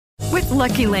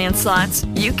Lucky Land Slots,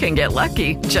 you can get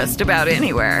lucky just about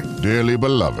anywhere. Dearly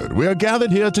beloved, we are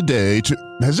gathered here today to...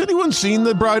 Has anyone seen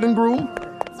the bride and groom?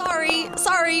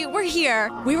 Sorry, we're here.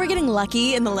 We were getting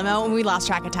lucky in the limo and we lost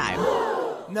track of time.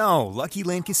 No, Lucky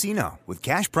Land Casino, with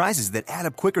cash prizes that add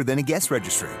up quicker than a guest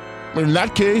registry. In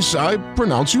that case, I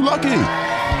pronounce you lucky.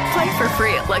 Play for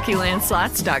free at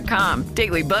LuckyLandSlots.com.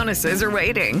 Daily bonuses are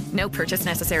waiting. No purchase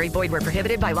necessary. Void where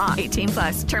prohibited by law.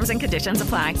 18+. Terms and conditions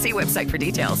apply. See website for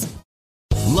details.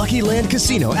 Lucky Land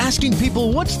Casino, asking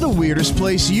people, what's the weirdest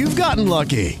place you've gotten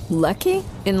lucky? Lucky?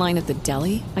 In line at the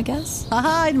deli, I guess?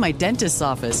 Aha, in my dentist's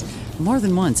office. More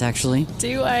than once, actually.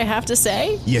 Do I have to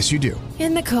say? Yes, you do.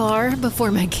 In the car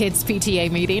before my kids'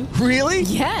 PTA meeting. Really?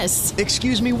 Yes.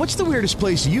 Excuse me, what's the weirdest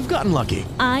place you've gotten lucky?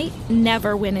 I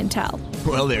never win and tell.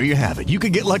 Well, there you have it. You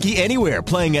can get lucky anywhere,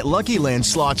 playing at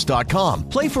LuckyLandSlots.com.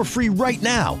 Play for free right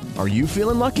now. Are you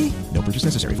feeling lucky? No purchase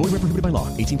necessary. Void where prohibited by law.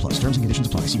 18+. Terms and conditions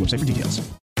apply. See website for details.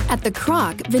 At the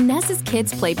Croc, Vanessa's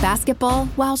kids play basketball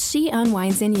while she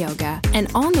unwinds in yoga. And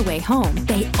on the way home,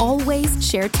 they always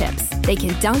share tips. They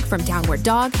can dunk from downward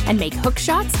dog and make hook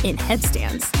shots in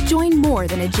headstands. Join more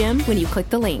than a gym when you click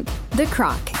the link. The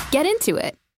Croc. Get into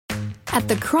it. At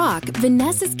the Croc,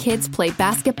 Vanessa's kids play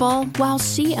basketball while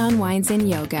she unwinds in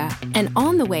yoga. And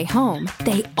on the way home,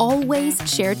 they always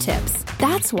share tips.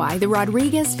 That's why the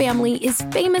Rodriguez family is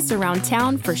famous around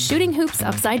town for shooting hoops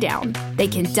upside down. They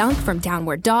can dunk from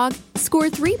downward dog, score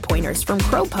three-pointers from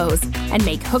crow pose, and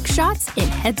make hook shots in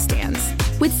headstands.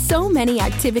 With so many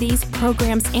activities,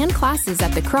 programs, and classes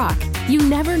at the Croc, you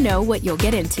never know what you'll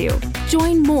get into.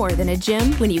 Join more than a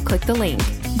gym when you click the link.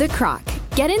 The Croc.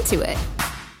 Get into it.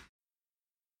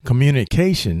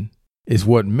 Communication is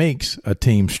what makes a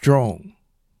team strong.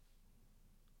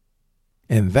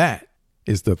 And that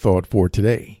is the thought for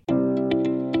today.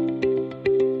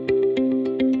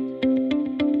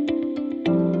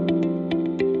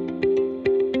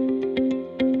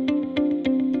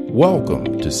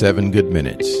 Welcome to 7 Good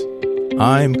Minutes.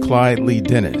 I'm Clyde Lee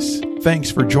Dennis. Thanks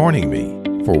for joining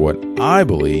me for what I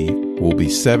believe will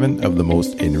be 7 of the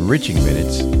most enriching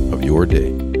minutes of your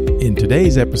day. In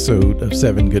today's episode of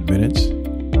 7 Good Minutes,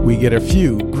 we get a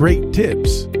few great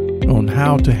tips on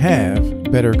how to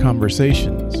have better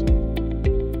conversations.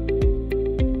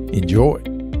 Enjoy.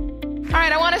 All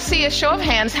right, I want to see a show of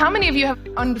hands. How many of you have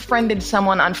unfriended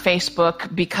someone on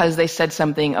Facebook because they said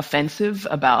something offensive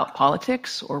about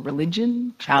politics or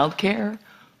religion, childcare,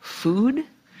 food?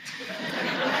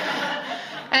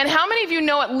 And how many of you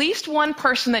know at least one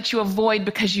person that you avoid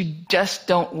because you just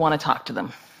don't want to talk to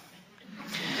them?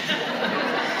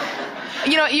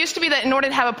 You know, it used to be that in order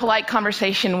to have a polite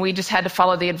conversation, we just had to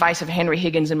follow the advice of Henry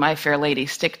Higgins in My Fair Lady,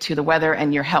 stick to the weather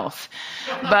and your health.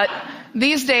 But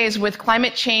these days, with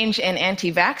climate change and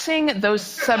anti-vaxxing, those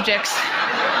subjects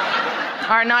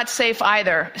are not safe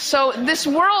either. So this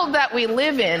world that we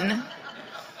live in,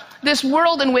 this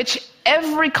world in which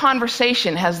every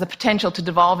conversation has the potential to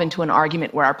devolve into an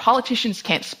argument where our politicians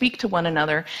can't speak to one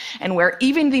another and where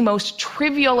even the most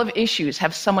trivial of issues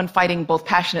have someone fighting both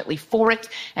passionately for it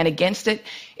and against it,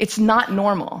 it's not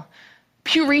normal.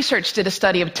 Pew Research did a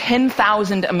study of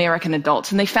 10,000 American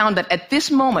adults, and they found that at this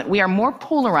moment we are more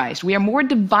polarized, we are more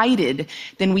divided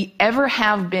than we ever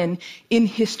have been in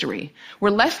history. We're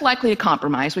less likely to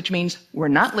compromise, which means we're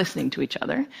not listening to each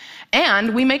other,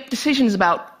 and we make decisions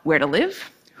about where to live,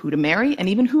 who to marry, and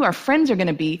even who our friends are going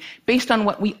to be based on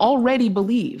what we already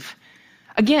believe.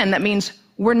 Again, that means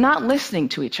we're not listening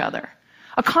to each other.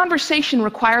 A conversation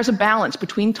requires a balance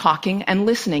between talking and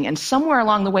listening, and somewhere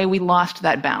along the way we lost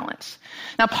that balance.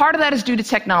 Now, part of that is due to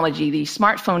technology, the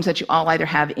smartphones that you all either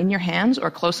have in your hands or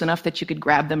close enough that you could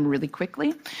grab them really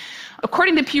quickly.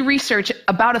 According to Pew Research,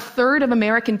 about a third of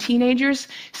American teenagers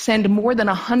send more than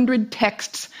 100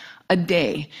 texts a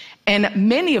day. And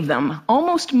many of them,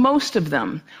 almost most of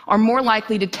them, are more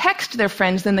likely to text their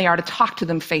friends than they are to talk to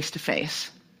them face to face.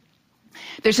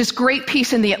 There's this great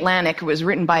piece in The Atlantic. It was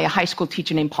written by a high school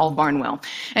teacher named Paul Barnwell.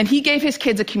 And he gave his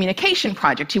kids a communication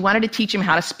project. He wanted to teach them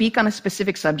how to speak on a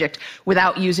specific subject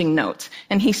without using notes.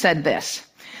 And he said this: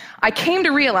 I came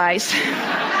to realize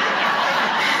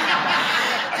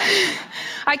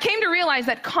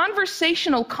that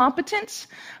conversational competence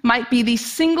might be the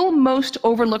single most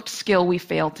overlooked skill we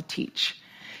fail to teach.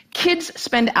 Kids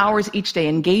spend hours each day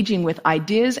engaging with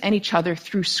ideas and each other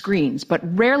through screens, but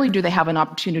rarely do they have an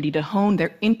opportunity to hone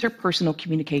their interpersonal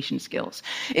communication skills.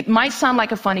 It might sound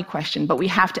like a funny question, but we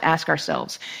have to ask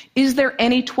ourselves, is there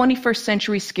any 21st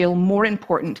century skill more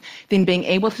important than being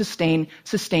able to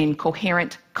sustain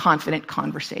coherent, confident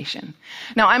conversation?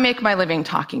 Now, I make my living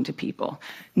talking to people.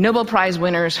 Nobel Prize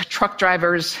winners, truck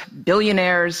drivers,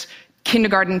 billionaires,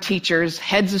 kindergarten teachers,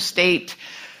 heads of state,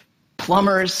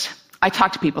 plumbers. I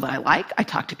talk to people that I like. I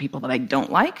talk to people that I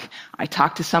don't like. I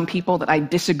talk to some people that I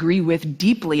disagree with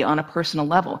deeply on a personal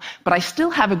level, but I still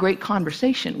have a great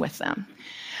conversation with them.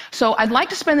 So I'd like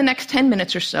to spend the next 10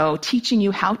 minutes or so teaching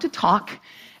you how to talk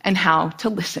and how to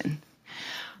listen.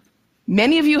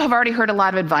 Many of you have already heard a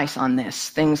lot of advice on this.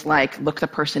 Things like look the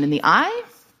person in the eye,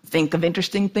 think of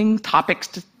interesting topics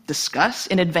to discuss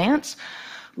in advance,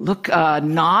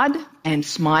 nod and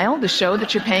smile to show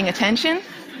that you're paying attention.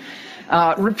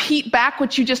 Repeat back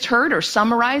what you just heard or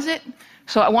summarize it.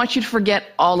 So I want you to forget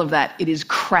all of that. It is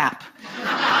crap.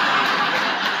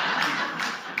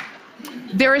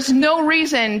 There is no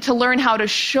reason to learn how to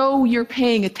show you're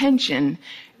paying attention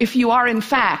if you are, in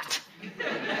fact,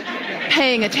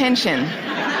 paying attention.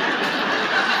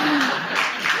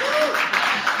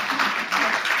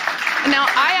 Now,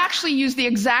 I actually use the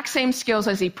exact same skills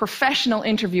as a professional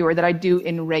interviewer that I do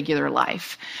in regular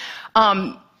life.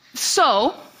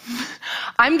 So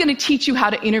I'm going to teach you how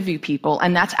to interview people,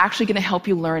 and that's actually going to help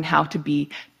you learn how to be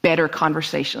better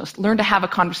conversationalists. Learn to have a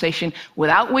conversation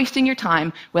without wasting your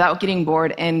time, without getting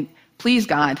bored, and please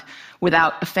God,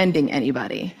 without offending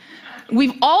anybody.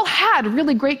 We've all had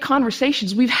really great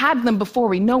conversations. We've had them before.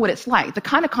 We know what it's like. The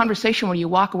kind of conversation where you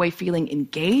walk away feeling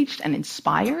engaged and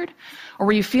inspired, or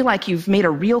where you feel like you've made a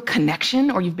real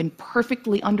connection, or you've been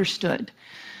perfectly understood.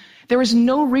 There is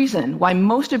no reason why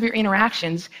most of your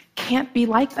interactions can't be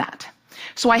like that.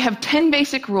 So I have 10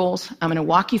 basic rules. I'm going to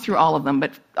walk you through all of them.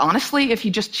 But honestly, if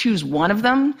you just choose one of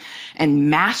them and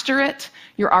master it,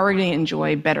 you're already going to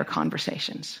enjoy better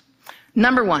conversations.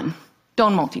 Number 1,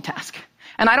 don't multitask.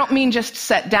 And I don't mean just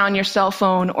set down your cell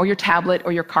phone or your tablet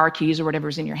or your car keys or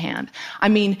whatever's in your hand. I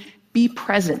mean, be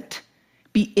present.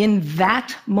 Be in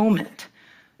that moment.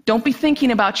 Don't be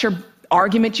thinking about your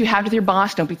argument you have with your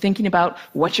boss. Don't be thinking about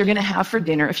what you're going to have for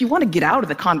dinner. If you want to get out of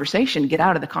the conversation, get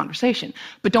out of the conversation.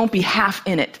 But don't be half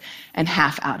in it and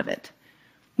half out of it.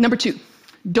 Number 2,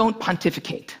 don't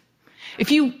pontificate. If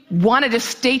you want to just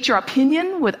state your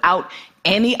opinion without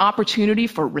any opportunity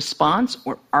for response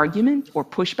or argument or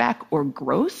pushback or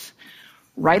growth,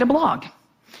 write a blog.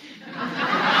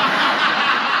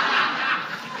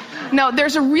 Now,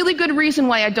 there's a really good reason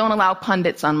why I don't allow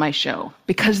pundits on my show,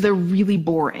 because they're really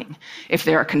boring. If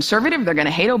they're a conservative, they're going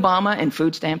to hate Obama and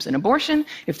food stamps and abortion.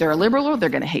 If they're a liberal, they're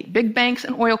going to hate big banks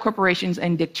and oil corporations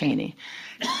and Dick Cheney.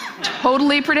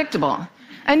 Totally predictable.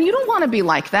 And you don't want to be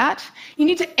like that. You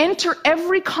need to enter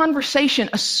every conversation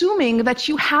assuming that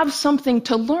you have something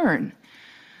to learn.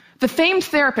 The famed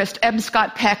therapist Eb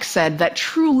Scott Peck said that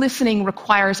true listening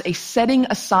requires a setting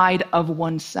aside of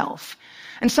oneself.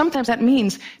 And sometimes that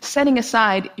means setting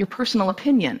aside your personal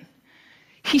opinion.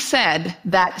 He said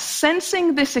that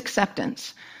sensing this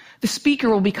acceptance, the speaker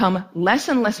will become less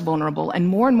and less vulnerable and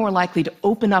more likely to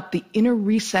open up the inner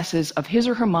recesses of his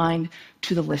or her mind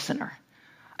to the listener.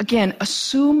 Again,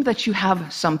 assume that you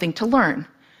have something to learn.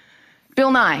 Bill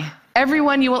Nye,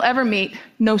 everyone you will ever meet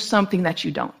knows something that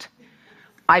you don't.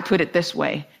 I put it this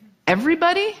way: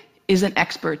 everybody is an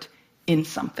expert in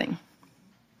something.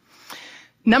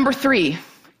 Number 3,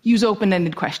 use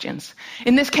open-ended questions.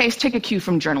 In this case, take a cue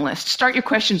from journalists. Start your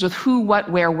questions with who, what,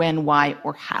 where, when, why,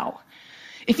 or how.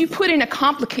 If you put in a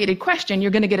complicated question,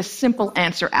 you're going to get a simple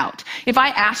answer out. If I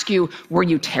ask you, were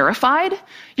you terrified?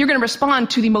 You're going to respond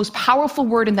to the most powerful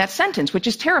word in that sentence, which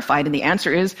is terrified, and the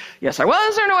answer is, yes, I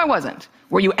was, or no, I wasn't.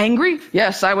 Were you angry?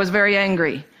 Yes, I was very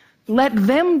angry. Let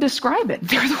them describe it.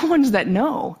 They're the ones that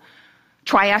know.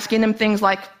 Try asking them things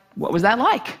like, what was that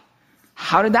like?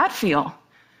 How did that feel?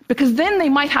 Because then they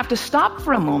might have to stop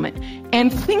for a moment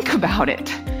and think about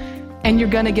it. And you're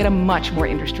going to get a much more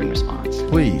interesting response.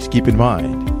 Please keep in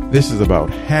mind, this is about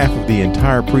half of the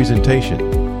entire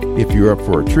presentation. If you're up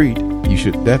for a treat, you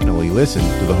should definitely listen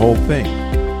to the whole thing.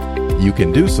 You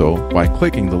can do so by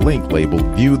clicking the link labeled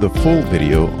View the Full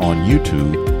Video on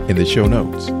YouTube in the show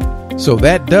notes. So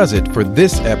that does it for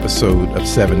this episode of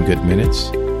 7 Good Minutes.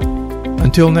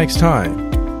 Until next time,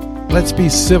 let's be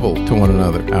civil to one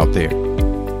another out there.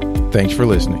 Thanks for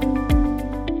listening.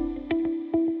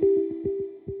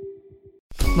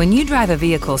 When you drive a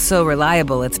vehicle so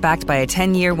reliable it's backed by a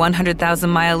 10-year,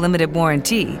 100,000-mile limited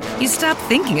warranty, you stop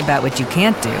thinking about what you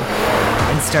can't do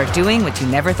and start doing what you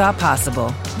never thought possible.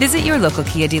 Visit your local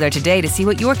Kia dealer today to see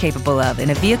what you're capable of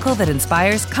in a vehicle that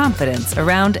inspires confidence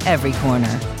around every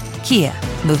corner. Kia,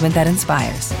 movement that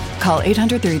inspires. Call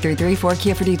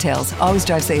 800-333-4KIA for details. Always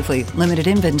drive safely. Limited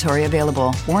inventory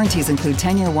available. Warranties include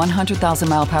 10-year,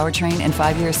 100,000-mile powertrain and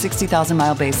 5-year,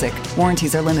 60,000-mile basic.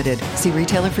 Warranties are limited. See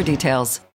retailer for details.